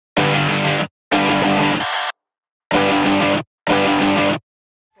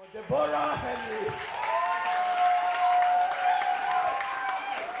Deborah Henry.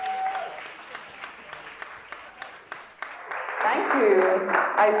 Thank you.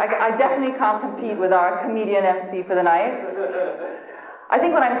 I definitely can't compete with our comedian MC for the night. I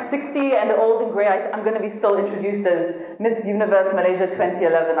think when I'm 60 and old and grey, I'm going to be still introduced as Miss Universe Malaysia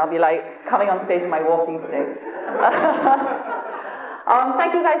 2011. I'll be like coming on stage with my walking stick.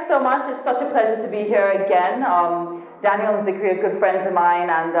 Thank you guys so much. It's such a pleasure to be here again. Daniel and Zikri are good friends of mine,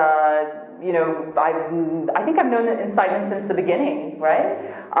 and you know, I think I've known Incitement since the beginning, right?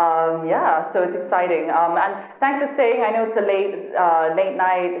 Yeah, so it's exciting. And thanks for staying. I know it's a late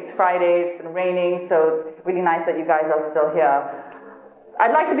night. It's Friday. It's been raining, so it's really nice that you guys are still here.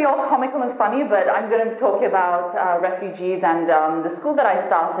 I'd like to be all comical and funny, but I'm going to talk about refugees and the school that I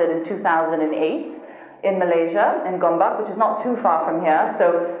started in 2008 in Malaysia, in Gombak, which is not too far from here.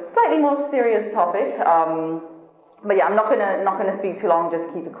 So slightly more serious topic. But yeah, I'm not gonna speak too long.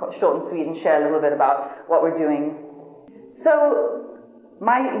 Just keep it short and sweet and share a little bit about what we're doing. So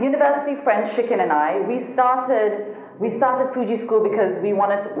my university friend Shikin and I, we started Fuji School because we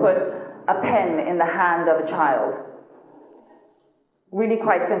wanted to put a pen in the hand of a child. Really,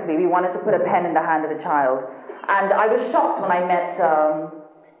 quite simply, we wanted to put a pen in the hand of a child. And I was shocked when I met.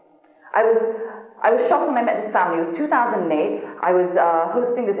 I was shocked when I met this family. It was 2008. I was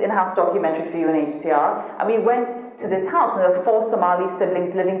hosting this in-house documentary for UNHCR, and we went to this house, and there were 4 Somali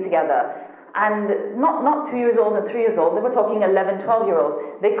siblings living together. And not 2 years old and 3 years old, they were talking 11,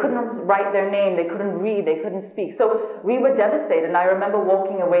 12-year-olds. They couldn't write their name, they couldn't read, they couldn't speak. So we were devastated, and I remember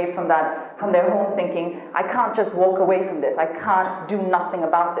walking away from their home thinking, I can't just walk away from this. I can't do nothing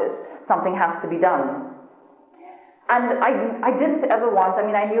about this. Something has to be done. And I didn't ever want, I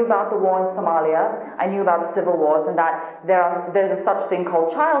mean, I knew about the war in Somalia, I knew about civil wars, and that there's a such thing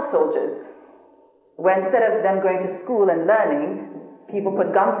called child soldiers, where instead of them going to school and learning, people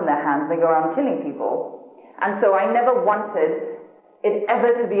put guns in their hands and they go around killing people. And so I never wanted it ever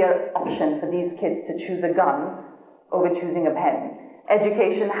to be an option for these kids to choose a gun over choosing a pen.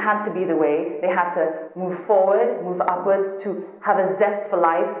 Education had to be the way. They had to move forward, move upwards, to have a zest for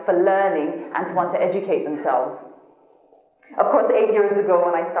life, for learning, and to want to educate themselves. Of course, 8 years ago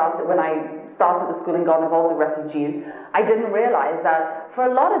when I started the school and got involved with refugees, I didn't realize that for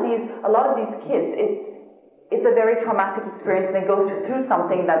a lot of these kids, it's a very traumatic experience, and they go through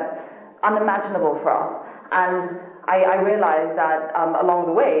something that's unimaginable for us. And I realized that along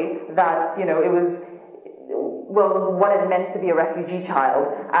the way that, you know, it was, well, what it meant to be a refugee child,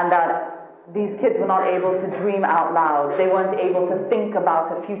 and that these kids were not able to dream out loud. They weren't able to think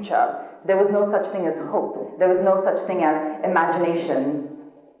about a future. There was no such thing as hope. There was no such thing as imagination.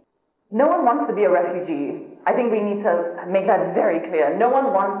 No one wants to be a refugee. I think we need to make that very clear. No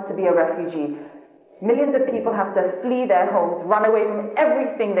one wants to be a refugee. Millions of people have to flee their homes, run away from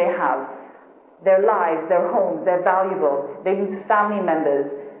everything they have. Their lives, their homes, their valuables. They lose family members.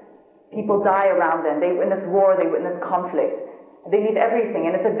 People die around them. They witness war, they witness conflict. They leave everything,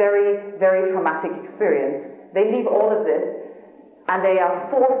 and it's a very, very traumatic experience. They leave all of this, and they are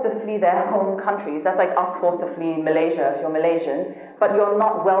forced to flee their home countries. That's like us forced to flee Malaysia if you're Malaysian, but you're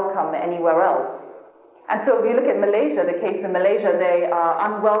not welcome anywhere else. And so if you look at Malaysia, the case in Malaysia, they are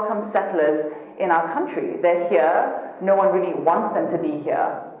unwelcome settlers in our country. They're here, no one really wants them to be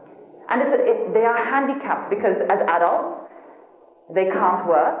here. And they are handicapped because as adults, they can't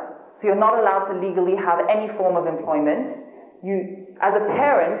work, so you're not allowed to legally have any form of employment. As a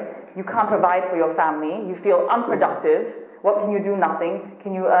parent, you can't provide for your family, you feel unproductive. What can you do? Nothing.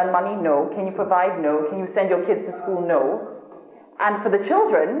 Can you earn money? No. Can you provide? No. Can you send your kids to school? No. And for the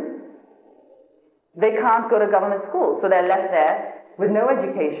children, they can't go to government schools, so they're left there with no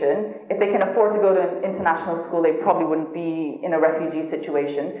education. If they can afford to go to an international school, they probably wouldn't be in a refugee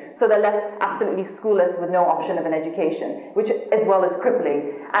situation. So they're left absolutely schoolless with no option of an education, which as well is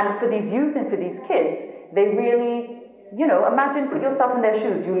crippling. And for these youth and for these kids, they really, you know, imagine, put yourself in their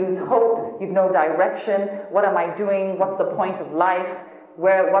shoes. You lose hope, you've no direction. What am I doing? What's the point of life?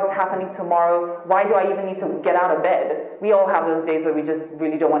 What's happening tomorrow? Why do I even need to get out of bed? We all have those days where we just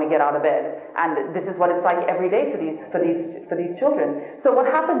really don't want to get out of bed. And this is what it's like every day for these children. So what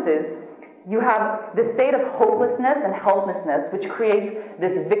happens is, you have this state of hopelessness and helplessness, which creates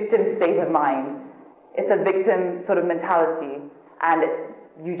this victim state of mind. It's a victim sort of mentality. And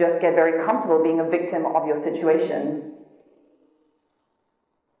you just get very comfortable being a victim of your situation.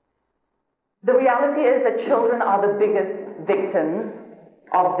 The reality is that children are the biggest victims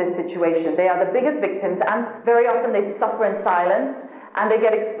of this situation. They are the biggest victims, and very often they suffer in silence, and they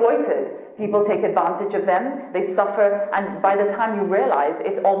get exploited. People take advantage of them, they suffer, and by the time you realize,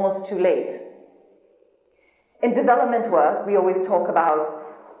 it's almost too late. In development work, we always talk about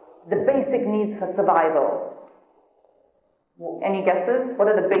The basic needs for survival. Any guesses? What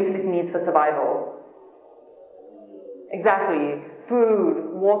are the basic needs for survival? Exactly.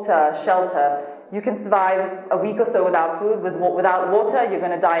 Food, water, shelter. You can survive a week or so without food. Without water, you're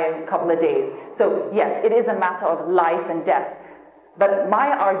going to die in a couple of days. So yes, it is a matter of life and death. But my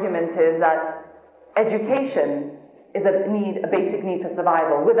argument is that education is a basic need for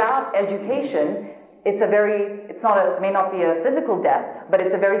survival. Without education, may not be a physical death, but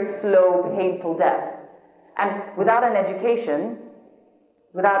it's a very slow, painful death. And without an education,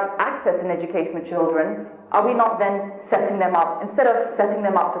 without access and education for children, are we not then setting them up, instead of setting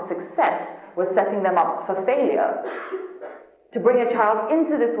them up for success, we're setting them up for failure? To bring a child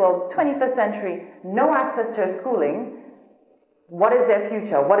into this world, 21st century, no access to schooling, what is their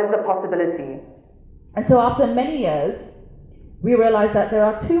future? What is the possibility? And so after many years, we realized that there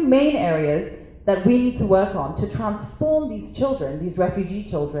are two main areas that we need to work on to transform these children, these refugee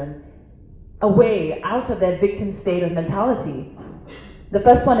children, away out of their victim state of mentality. The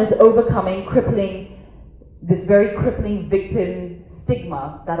first one is overcoming this very crippling victim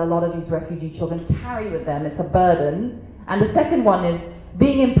stigma that a lot of these refugee children carry with them. It's a burden. And the second one is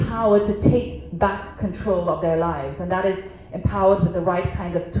being empowered to take back control of their lives, and that is empowered with the right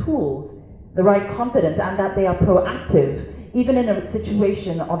kind of tools, the right confidence, and that they are proactive. Even in a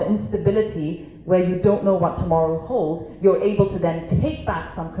situation of instability where you don't know what tomorrow holds, you're able to then take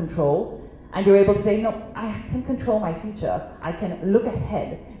back some control, and you're able to say, no, I can control my future. I can look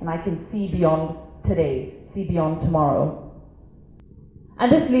ahead, and I can see beyond today, see beyond tomorrow.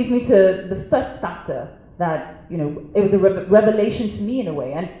 And this leads me to the first factor that, it was a revelation to me in a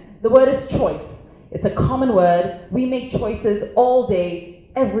way, and the word is choice. It's a common word. We make choices all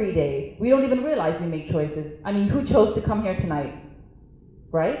day, every day. We don't even realize we make choices. I mean, who chose to come here tonight?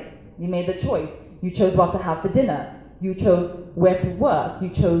 Right? You made the choice. You chose what to have for dinner. You chose where to work. You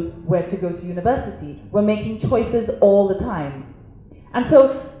chose where to go to university. We're making choices all the time. And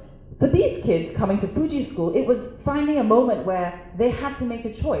so, for these kids coming to Fuji School, it was finally a moment where they had to make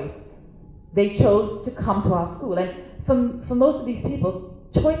a choice. They chose to come to our school. And for most of these people,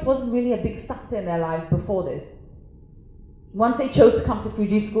 choice wasn't really a big factor in their lives before this. Once they chose to come to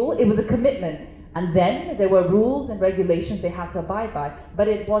Fuji School, it was a commitment. And then there were rules and regulations they had to abide by. But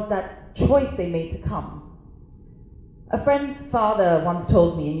it was that choice they made to come. A friend's father once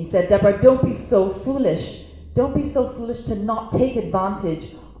told me, and he said, Deborah, don't be so foolish. Don't be so foolish to not take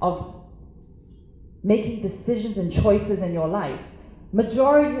advantage of making decisions and choices in your life.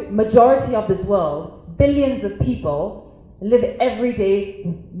 Majority of this world, billions of people, live every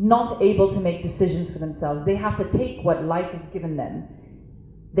day not able to make decisions for themselves. They have to take what life has given them.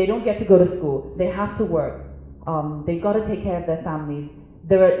 They don't get to go to school. They have to work. They've got to take care of their families.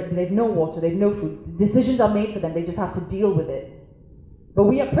 They've no water. They've no food. Decisions are made for them. They just have to deal with it. But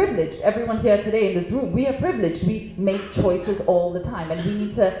we are privileged. Everyone here today in this room, we are privileged. We make choices all the time, and we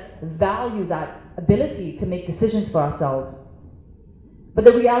need to value that ability to make decisions for ourselves. But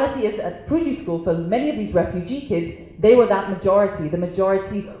the reality is, at Fuji School, for many of these refugee kids, they were that majority, the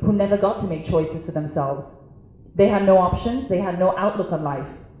majority who never got to make choices for themselves. They had no options. They had no outlook on life.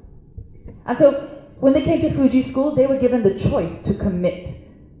 And so, when they came to Fuji School, they were given the choice to commit,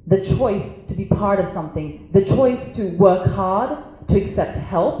 the choice to be part of something, the choice to work hard, to accept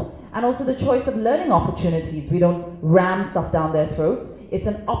help, and also the choice of learning opportunities. We don't ram stuff down their throats. It's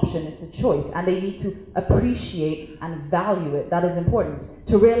an option, it's a choice, and they need to appreciate and value it. That is important.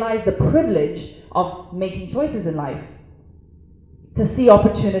 To realize the privilege of making choices in life. To see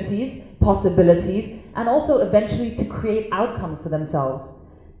opportunities, possibilities, and also eventually to create outcomes for themselves.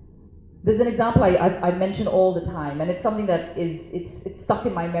 There's an example I mention all the time, and it's something that it's stuck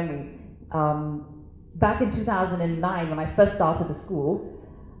in my memory. Back in 2009, when I first started the school,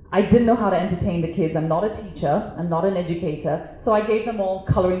 I didn't know how to entertain the kids. I'm not a teacher, I'm not an educator, so I gave them all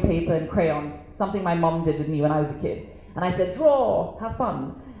coloring paper and crayons, something my mom did with me when I was a kid. And I said, draw, have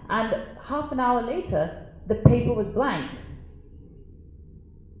fun. And half an hour later, the paper was blank.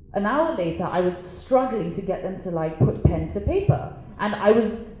 An hour later, I was struggling to get them to put pen to paper. And I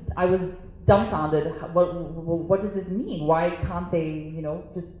was dumbfounded. What does this mean? Why can't they,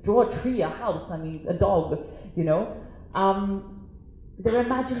 just draw a tree, a house, a dog, Their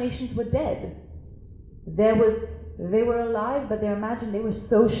imaginations were dead. They were alive, but they were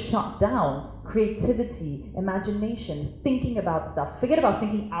so shut down. Creativity, imagination, thinking about stuff. Forget about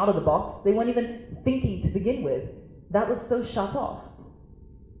thinking out of the box. They weren't even thinking to begin with. That was so shut off.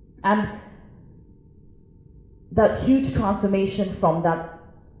 And that huge transformation from that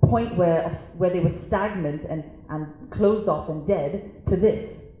point where they were stagnant and closed off and dead to this.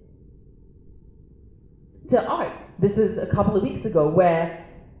 To art. This was a couple of weeks ago where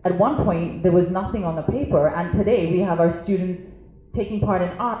at one point there was nothing on the paper, and today we have our students taking part in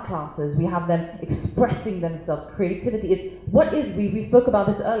art classes, we have them expressing themselves, creativity. It's what is, we spoke about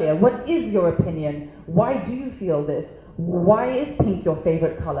this earlier, what is your opinion? Why do you feel this? Why is pink your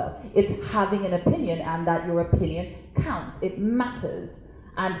favorite color? It's having an opinion, and that your opinion counts, it matters.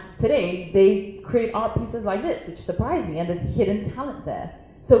 And today they create art pieces like this, which surprised me, and there's hidden talent there.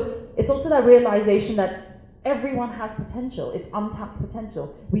 So it's also that realization that everyone has potential, it's untapped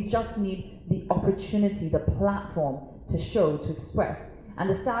potential. We just need the opportunity, the platform to show, to express. And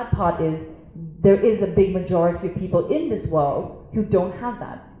the sad part is, there is a big majority of people in this world who don't have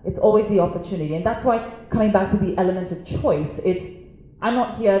that. It's always the opportunity. And that's why, coming back to the element of choice, I'm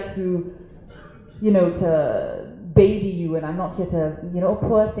not here to, to baby you, and I'm not here to,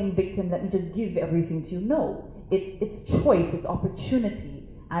 poor thing, victim, let me just give everything to you. No, it's choice, it's opportunity.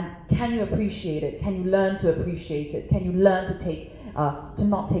 And can you appreciate it? Can you learn to appreciate it? Can you learn to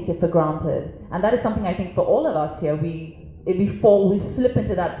not take it for granted? And that is something I think for all of us here, we slip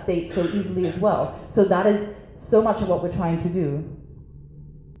into that state so easily as well. So that is so much of what we're trying to do.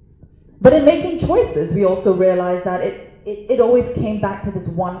 But in making choices, we also realized that it always came back to this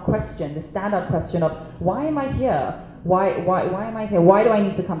one question, the standout question of, why am I here? Why am I here? Why do I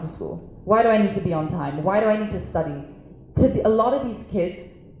need to come to school? Why do I need to be on time? Why do I need to study? To a lot of these kids,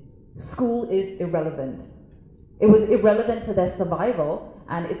 school is irrelevant. It was irrelevant to their survival,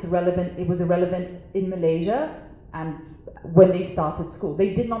 and it was irrelevant in Malaysia and when they started school.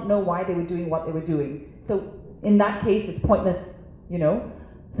 They did not know why they were doing what they were doing. So in that case, it's pointless,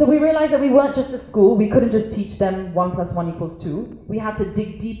 So we realized that we weren't just a school. We couldn't just teach them 1 + 1 = 2. We had to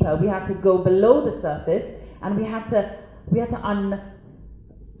dig deeper. We had to go below the surface, and we had to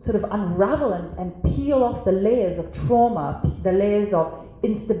unravel and peel off the layers of trauma, the layers of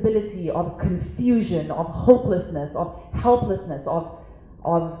instability, of confusion, of hopelessness, of helplessness, of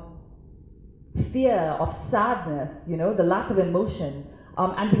fear, of sadness, the lack of emotion.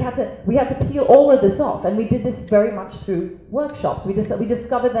 And we had to peel all of this off, and we did this very much through workshops. We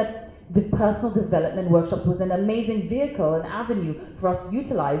discovered that the personal development workshops was an amazing vehicle, an avenue for us to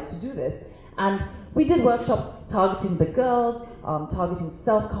utilize to do this. And we did workshops targeting the girls, targeting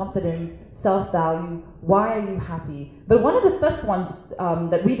self-confidence, self-value, why are you happy? But one of the first ones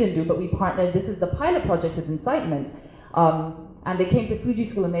that we didn't do, but we partnered, this is the pilot project with Incitement, and they came to Fuji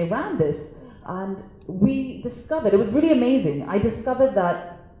School and they ran this, and we discovered, it was really amazing, I discovered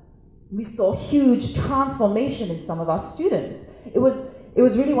that we saw huge transformation in some of our students. It was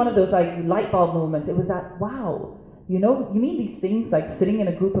really one of those like light bulb moments. It was that, wow, you mean these things like sitting in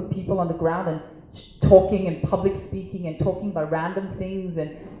a group of people on the ground and talking and public speaking and talking about random things,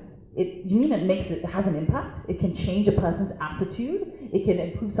 and you mean it has an impact? It can change a person's attitude? It can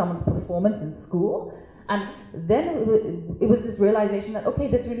improve someone's performance in school? And then it was this realization that, okay,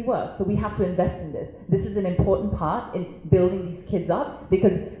 this really works, so we have to invest in this. This is an important part in building these kids up,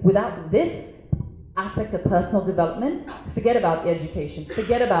 because without this aspect of personal development, forget about education,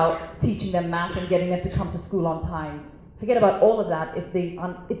 forget about teaching them math and getting them to come to school on time. Forget about all of that if they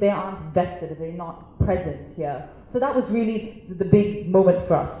aren't invested, if they're not present here. So that was really the big moment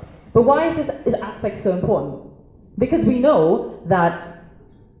for us. But why is this aspect so important? Because we know that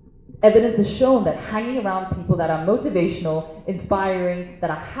evidence has shown that hanging around people that are motivational, inspiring, that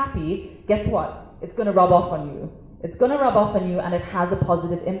are happy, guess what? It's going to rub off on you. It's going to rub off on you, and it has a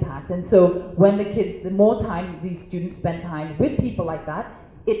positive impact. And so when the more time these students spend time with people like that,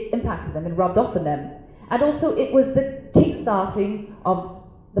 it impacted them, it rubbed off on them. And also it was the kickstarting of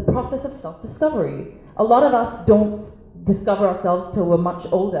the process of self-discovery. A lot of us don't discover ourselves till we're much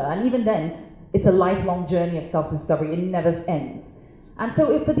older, and even then, it's a lifelong journey of self-discovery. It never ends. And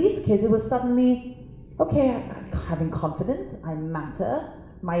so for these kids, it was suddenly, okay, I'm having confidence, I matter,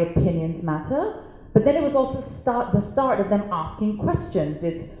 my opinions matter, but then it was also the start of them asking questions.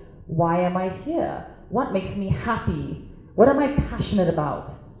 It's, why am I here? What makes me happy? What am I passionate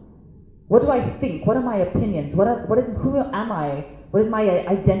about? What do I think? What are my opinions? who am I? What is my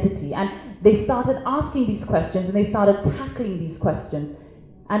identity? And they started asking these questions, and they started tackling these questions.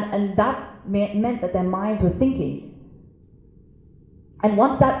 And that meant that their minds were thinking. And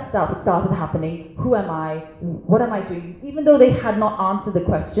once that started happening, who am I? What am I doing? Even though they had not answered the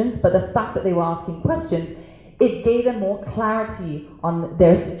questions, but the fact that they were asking questions, it gave them more clarity on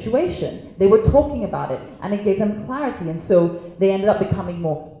their situation. They were talking about it, and it gave them clarity. And so they ended up becoming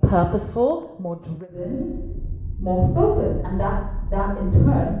more purposeful, more driven, more focused. And that in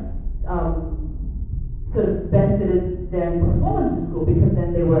turn sort of benefited their performance in school, because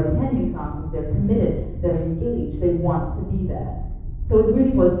then they were attending classes, they're committed, they're engaged, they want to be there. So it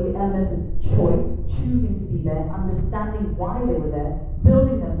really was the element of choice, choosing to be there, understanding why they were there,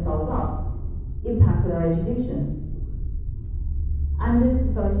 building themselves up impacted our education. And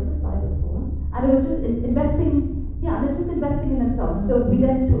it's, sorry, just a slide before. And it was just investing, yeah, and it's just investing in themselves. So we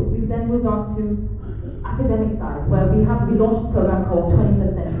then moved on to academic side, where we launched a program called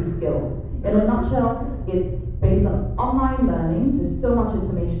 20th Century Skills. In a nutshell, it's based on online learning. There's so much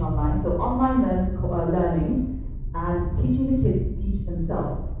information online. So online learning and teaching the kids to teach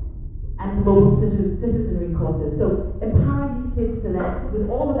themselves. And global citizenry courses. So empowering these kids to then, with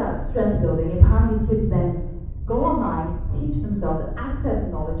all of that strength building, empowering these kids then go online, teach themselves, access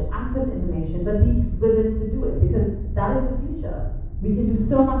knowledge, access information, but be willing to do it, because that is the future. We can do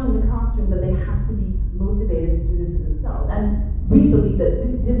so much in the classroom, but they have to be motivated to do this for themselves. And we believe that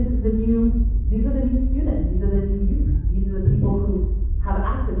these are the new students, these are the new youth, these are the people who have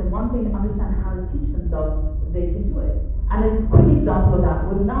access, and once they understand how to teach themselves, they can do it. And a quick example of that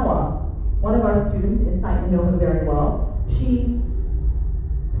was Nawa, one of our students, Incitement, know her very well. She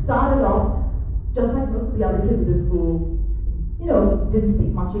started off just like most of the other kids at the school, you know, didn't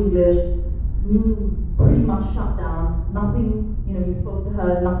speak much English, pretty much shut down, nothing, you know, you spoke to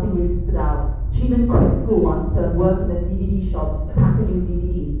her, nothing really stood out. She even quit school once to work in a DVD shop, packaging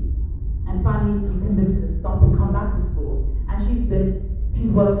DVDs. And finally, we convinced her to stop and come back to school. And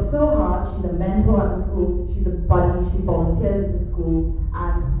she's worked so hard, she's a mentor at the school, she's a buddy, she volunteers at the school,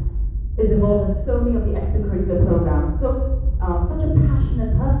 and is involved in so many of the extracurricular programs. So, such a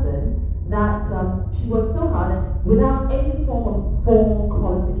passionate person that she worked so hard and without any form of formal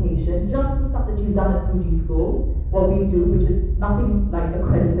qualification, just the stuff that she's done at Fuji School, what we do, which is nothing like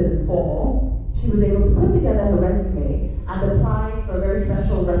accredited and formal, she was able to put together her resume and apply for a very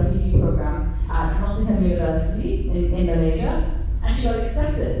special refugee program at Nottingham University in Malaysia, and she got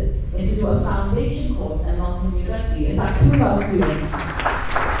accepted into a foundation course at Nottingham University. In fact, 2 of our students.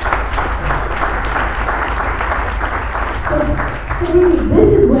 So really, this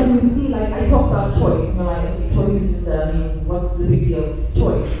is when you see, like, I talk about choice, and we're like, okay, choice is just, what's the big deal?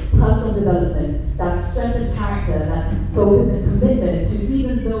 Choice, personal development, that strength of character, that focus and commitment to,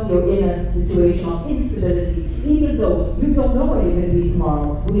 even though you're in a situation of instability, even though you don't know where you're going to be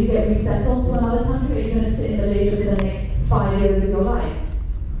tomorrow, will you get resettled to another country, or are you going to sit in Malaysia for the next 5 years of your life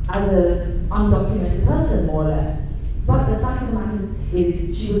as an undocumented person, more or less? But the fact of the matter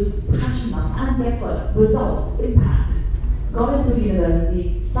is she was passionate enough, and guess what? Results, impact. Got into the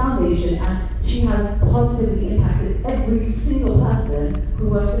university, foundation, and she has positively impacted every single person who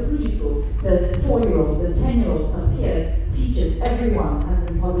works at Fuji School. The 4-year-olds, the 10-year-olds, her peers, teachers, everyone has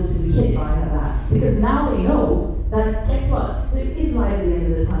been positively hit by her that. Because now they know that, guess what? There is light at the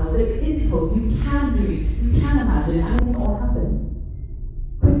end of the tunnel. There is hope. You can dream. You can imagine. And it can all happen.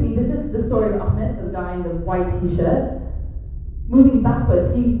 Quickly, this is the story of Ahmed, the guy in the white t-shirt. Moving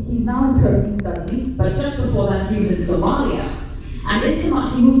backwards, he's now in Turkey studying, but just before that he was in Somalia. And in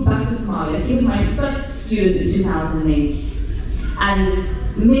Somalia, he moved back to Somalia. He was my first student in 2008.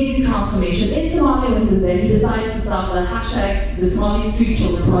 And amazing transformation. In Somalia, when he was there, he decided to start the hashtag, the Somali Street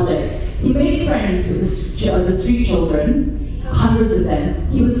Children Project. He made friends with the street children, hundreds of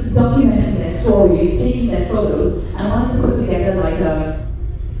them. He was documenting their stories, taking their photos, and wanted to put together like a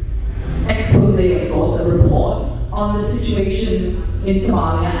expose of sorts, a report on the situation in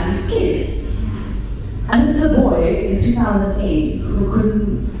Somalia and his kids. And this is a boy in 2008 who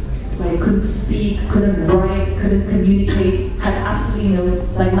couldn't speak, couldn't write, couldn't communicate, had absolutely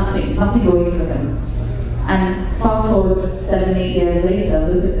nothing going for him. And fast forward 7-8 years later,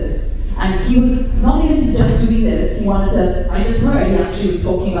 look at this. And he was not even just doing this, he wanted to, I just heard he actually was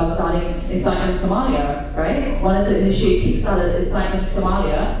talking about starting Incitement Somalia, right? Wanted to initiate Kickstarter Incitement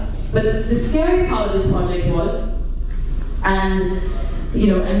Somalia. But the scary part of this project was, and he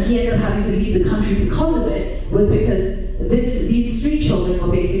ended up having to leave the country because of it, was because these street children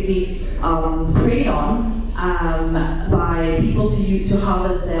were basically preyed on by people to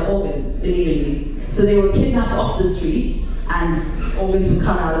harvest their organs illegally. So they were kidnapped off the streets, and organs were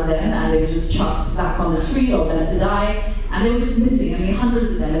cut out of them, and they were just chucked back on the street or left to die, and they were just missing. I mean,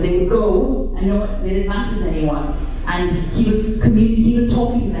 hundreds of them, and they would go, and they didn't matter to anyone. And he was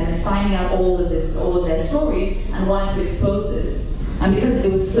talking to them and finding out all of their stories, and wanting to expose this. And because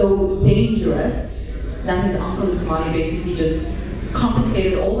it was so dangerous, that his uncle in Somalia basically just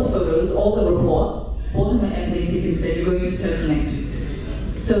confiscated all the photos, all the reports, bought him an airplane ticket and said, "You're going to Turkey next week."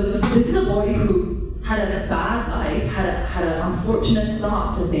 So this is a boy who had a bad life, had an unfortunate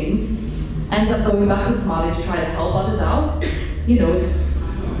start to things, ends up going back to Somalia to try to help others out.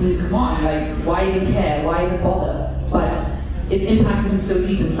 Come on, like, why even care? Why even bother? But it's impacted him so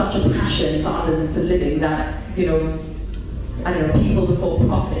deep, and such a passion for others and for living that, people before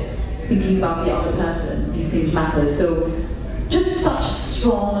profit, thinking about the other person, these things matter. So just such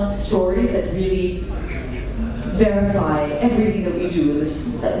strong stories that really verify everything that we do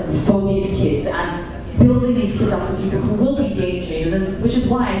for these kids, and building these kids up to people who will be game changers, and which is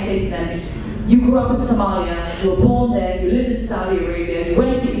why I say to them, you grew up in Somalia, you were born there, you lived in Saudi Arabia, you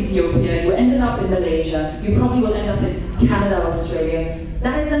went to Ethiopia, you ended up in Malaysia, you probably will end up in Canada or Australia.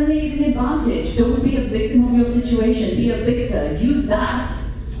 That is an amazing advantage. Don't be a victim of your situation, be a victor. Use that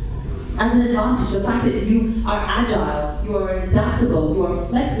as an advantage. The fact that you are agile, you are adaptable, you are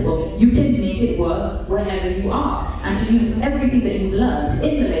flexible, you can make it work wherever you are. And to use everything that you've learned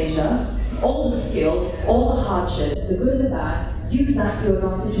in Malaysia, all the skills, all the hardships, the good and the bad, use that to your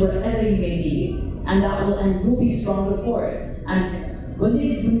advantage wherever you may be. And that will, and we'll be stronger for it. And when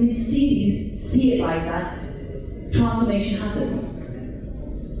they see it like that, transformation happens.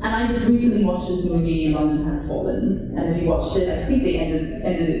 And I just recently watched this movie, London Has Fallen, and if you watched it, I think they ended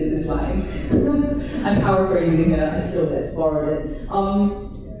it with this line. I'm paraphrasing here, I still just borrowed it.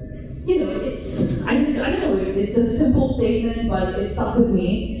 You know, I don't know, it's a simple statement, but it stuck with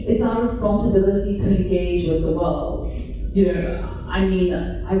me. It's our responsibility to engage with the world. You know, I mean,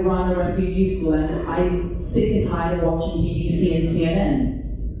 I run a refugee school, and I'm sick and tired of watching BBC and CNN.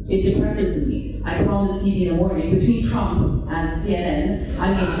 It depresses me. I put on the TV in the morning between Trump and CNN.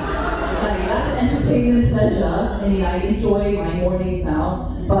 I mean, like, that's entertainment pleasure. I mean, I enjoy my mornings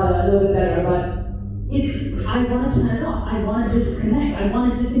now, but a little bit better. But I want to turn it off. I want to disconnect. I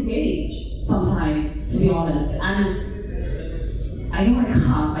want to disengage sometimes, to be honest. And I know I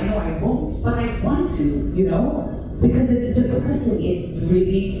can't. I know I won't. But I want to, you know? Because it's depressing,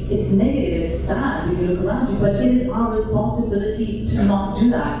 it's negative, it's sad when you look around you, but it is our responsibility to not do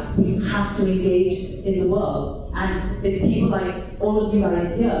that. We have to engage in the world. And it's people like all of you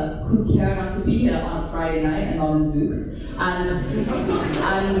guys here who care enough to be here on a Friday night and not on Zoom. And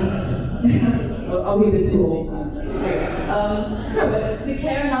are we a bit too old? No, but to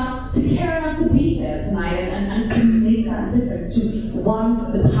care enough to be here tonight and to make that difference.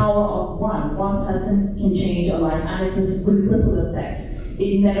 The power of one person can change a life, and it's this ripple effect.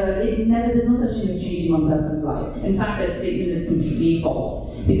 There's no such thing as changing one person's life. In fact, that statement is completely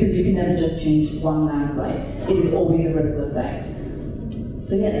false, because you can never just change one man's life. It is always a ripple effect.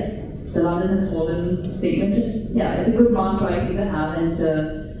 So yes, the London Has Fallen statement, it's a good mantra I think to have, and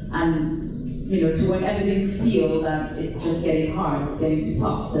you know, to whenever you feel that it's just getting hard, it's getting too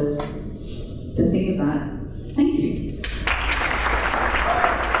tough, to think of that. Thank you.